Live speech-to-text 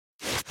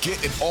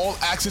Get an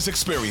all-access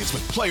experience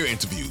with player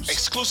interviews,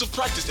 exclusive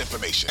practice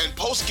information, and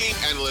post-game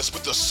analysts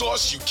with the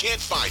sauce you can't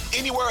find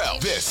anywhere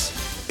else.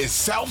 This is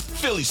South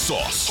Philly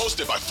Sauce,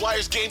 hosted by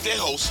Flyers game day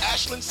host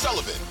Ashlyn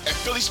Sullivan and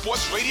Philly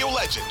sports radio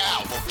legend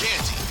Al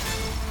Morganti.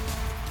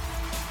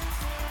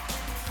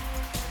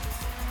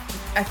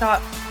 I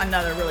thought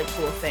another really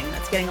cool thing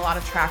that's getting a lot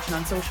of traction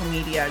on social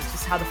media is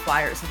just how the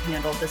Flyers have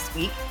handled this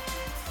week.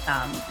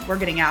 We're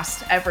getting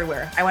asked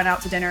everywhere. I went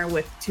out to dinner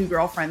with two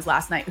girlfriends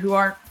last night who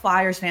aren't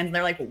Flyers fans, and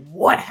they're like,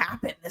 what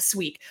happened this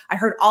week? I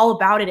heard all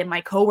about it in my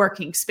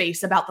co-working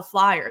space about the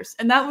Flyers.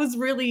 And that was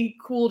really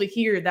cool to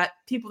hear, that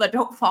people that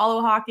don't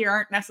follow hockey or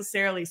aren't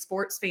necessarily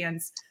sports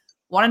fans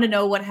wanted to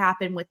know what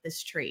happened with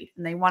this trade.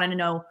 And they wanted to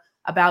know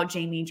about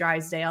Jamie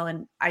Drysdale.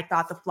 And I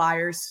thought the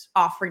Flyers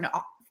offering to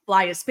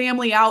fly his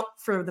family out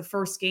for the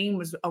first game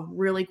was a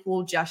really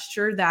cool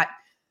gesture that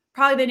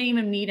probably didn't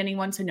even need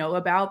anyone to know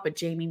about, but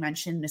Jamie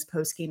mentioned in his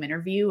post-game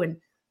interview, and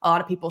a lot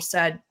of people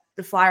said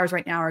the Flyers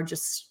right now are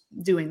just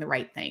doing the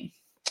right thing.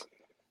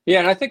 Yeah,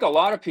 and I think a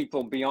lot of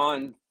people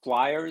beyond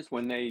Flyers,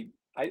 when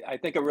I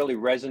think it really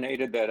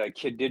resonated that a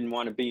kid didn't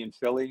want to be in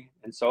Philly,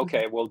 and so,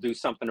 okay, we'll do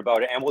something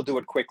about it, and we'll do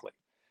it quickly.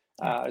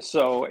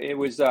 So it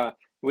was a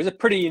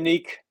pretty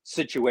unique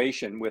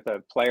situation with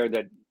a player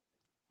that,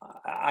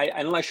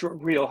 unless you're a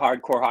real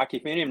hardcore hockey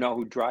fan, you didn't even know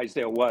who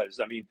Drysdale was.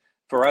 I mean,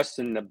 for us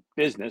in the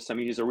business, I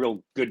mean, he's a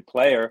real good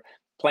player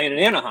playing in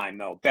Anaheim,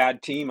 though.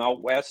 Bad team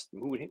out west.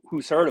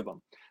 Who's heard of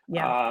him?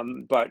 Yeah.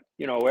 But,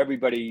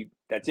 everybody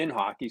that's in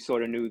hockey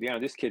sort of knew,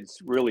 this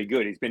kid's really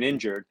good. He's been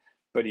injured,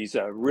 but he's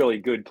a really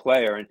good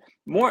player. And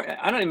more,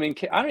 I don't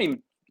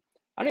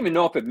even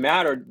know if it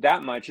mattered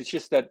that much. It's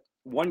just that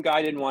one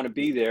guy didn't want to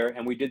be there,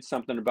 and we did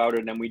something about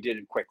it, and we did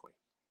it quickly.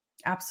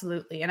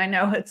 Absolutely. And I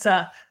know it's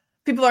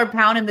people are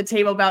pounding the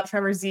table about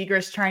Trevor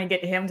Zegras trying to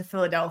get him to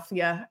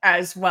Philadelphia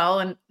as well.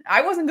 And I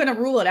wasn't going to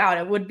rule it out.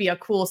 It would be a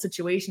cool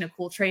situation, a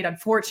cool trade.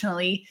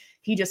 Unfortunately,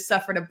 he just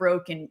suffered a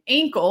broken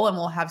ankle and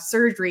will have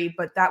surgery.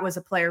 But that was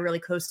a player really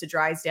close to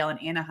Drysdale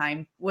and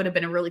Anaheim. Would have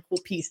been a really cool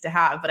piece to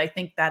have. But I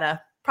think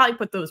that probably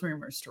put those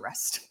rumors to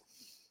rest.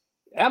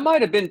 That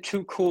might have been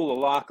too cool a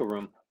locker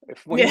room.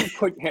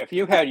 If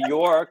you had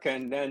York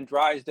and then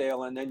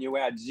Drysdale and then you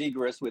add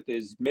Zegras with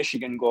his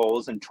Michigan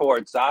goals and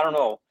Torts, I don't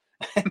know.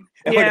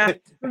 It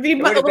would be a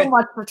little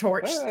much for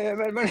Torch.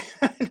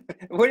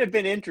 It would have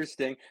been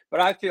interesting,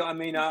 but I feel,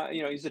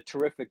 he's a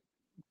terrific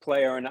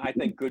player, and I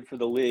think good for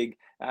the league.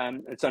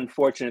 It's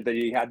unfortunate that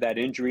he had that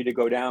injury to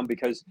go down,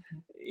 because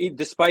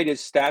despite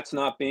his stats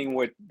not being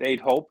what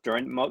they'd hoped,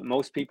 or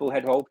most people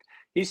had hoped,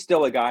 he's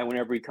still a guy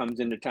whenever he comes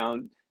into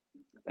town.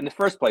 In the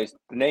first place,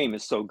 the name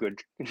is so good.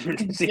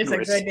 It's a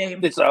good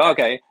name. It's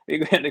okay.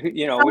 Sounds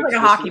like a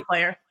hockey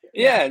player.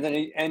 Yeah,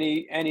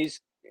 and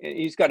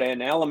he's got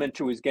an element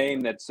to his game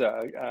that's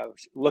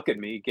look at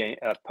me game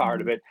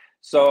part of it.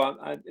 So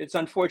it's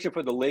unfortunate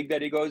for the league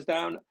that he goes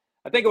down.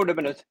 I think it would have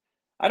been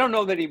I don't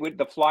know that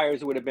the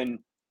Flyers would have been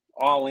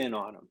all in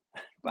on him.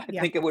 I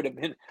think it would have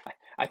been.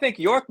 I think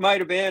York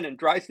might have been and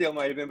Drysdale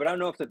might have been, but I don't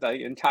know if the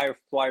entire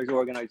Flyers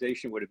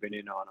organization would have been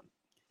in on him.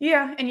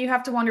 Yeah, and you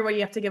have to wonder what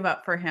you have to give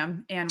up for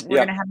him. And we're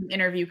going to have an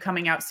interview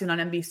coming out soon on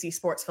NBC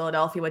Sports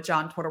Philadelphia with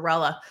John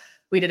Tortorella.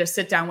 We did a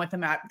sit down with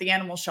him at the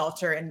animal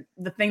shelter. And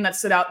the thing that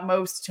stood out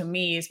most to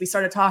me is we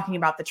started talking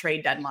about the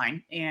trade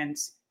deadline. And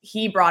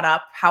he brought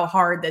up how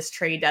hard this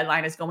trade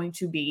deadline is going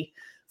to be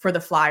for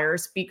the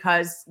Flyers,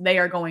 because they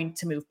are going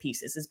to move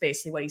pieces, is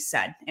basically what he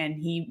said. And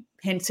he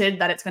hinted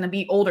that it's going to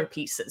be older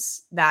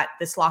pieces, that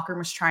this locker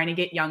room is trying to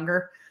get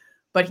younger.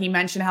 But he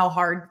mentioned how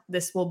hard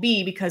this will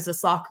be because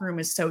this locker room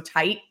is so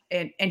tight.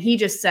 And he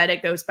just said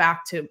it goes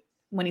back to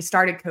when he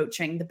started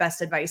coaching, the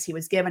best advice he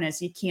was given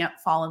is you can't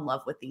fall in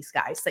love with these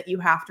guys, that you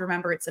have to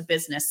remember it's a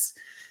business,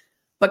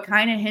 but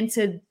kind of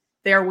hinted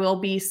there will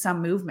be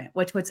some movement,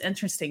 which was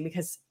interesting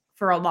because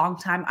for a long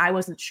time, I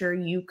wasn't sure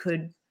you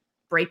could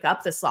break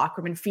up this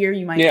locker room in fear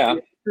you might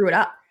screw it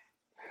up.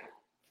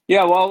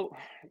 Yeah, well,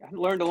 I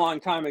learned a long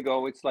time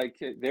ago. It's like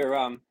they're,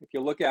 if you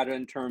look at it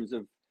in terms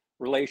of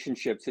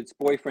relationships, it's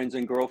boyfriends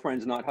and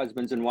girlfriends, not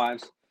husbands and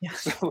wives. Yeah.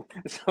 So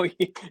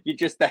you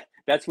just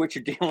that's what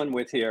you're dealing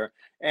with here.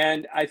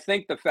 And I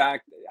think the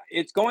fact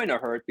it's going to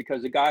hurt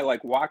because a guy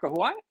like Walker,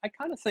 who I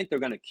kind of think they're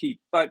going to keep,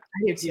 but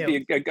he'd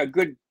be a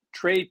good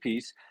trade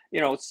piece.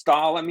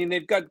 Stahl. I mean,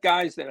 they've got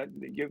guys that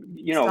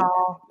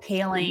Stahl,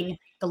 Paling,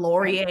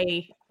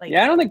 Delorier. I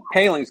don't think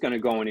Paling's going to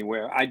go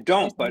anywhere. I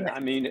don't, but I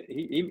mean,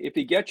 if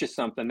he gets you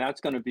something,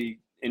 that's going to be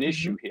an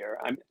issue here.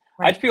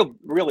 I'd feel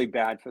really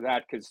bad for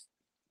that because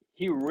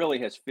he really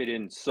has fit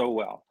in so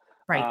well.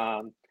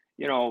 Right.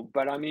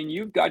 But I mean,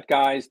 you've got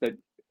guys that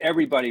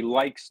everybody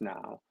likes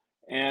now,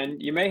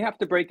 and you may have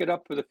to break it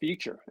up for the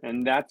future.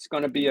 And that's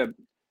going to be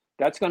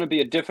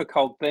a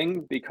difficult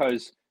thing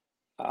because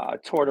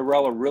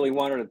Tortorella really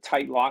wanted a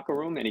tight locker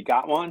room, and he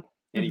got one,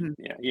 and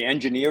he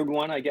engineered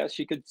one, I guess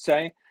you could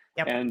say,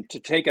 and to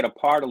take it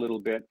apart a little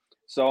bit.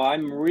 So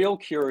I'm real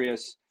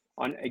curious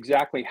on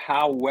exactly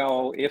how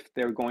well, if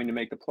they're going to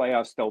make the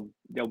playoffs,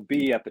 they'll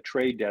be at the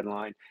trade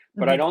deadline.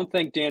 But I don't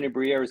think Danny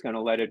Briere is going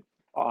to let it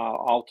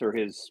alter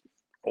his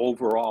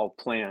overall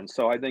plan.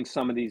 So I think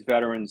some of these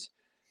veterans,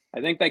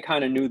 I think they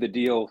kind of knew the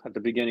deal at the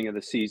beginning of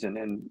the season,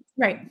 and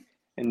Right.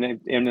 and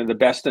in the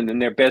best and in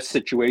their best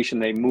situation,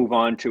 they move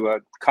on to a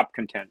cup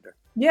contender.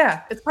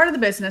 Yeah, it's part of the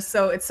business,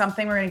 so it's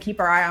something we're going to keep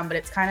our eye on. But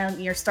it's kind of,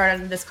 you're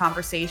starting this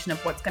conversation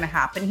of what's going to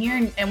happen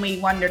here, and we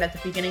wondered at the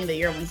beginning of the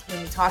year when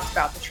we talked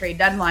about the trade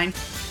deadline,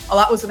 a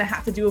lot was going to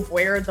have to do with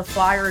where the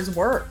Flyers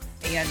were.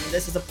 And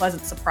this is a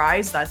pleasant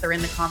surprise that they're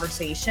in the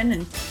conversation,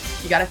 and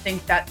you got to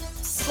think that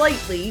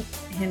slightly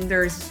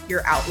hinders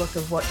your outlook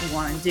of what you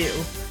want to do.